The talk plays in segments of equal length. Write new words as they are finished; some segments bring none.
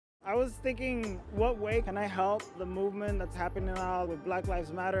I was thinking, what way can I help the movement that's happening now with Black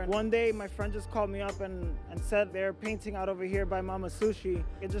Lives Matter? And one day, my friend just called me up and said they're painting out over here by Mama Sushi.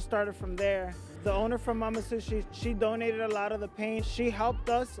 It just started from there. The owner from Mama Sushi, she donated a lot of the paint. She helped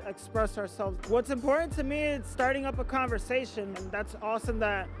us express ourselves. What's important to me is starting up a conversation, and that's awesome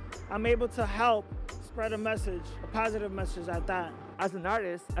that I'm able to help spread a message, a positive message at that. As an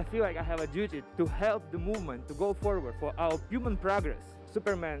artist, I feel like I have a duty to help the movement to go forward for our human progress.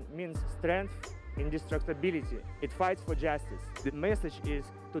 Superman means strength, indestructibility. It fights for justice. The message is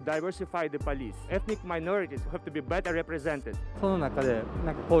to diversify the police. Ethnic minorities have to be better represented. その中で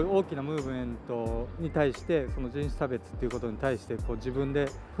こういう大きなムーブメントに対してその人種差別っていうことに対して自分で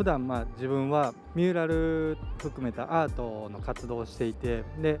普段自分はミューラル含めたアートの活動をしていて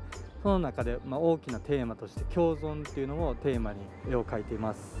でその中で大きなテーマとして共存っていうのをテーマに絵を描いてい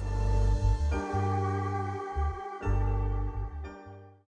ます。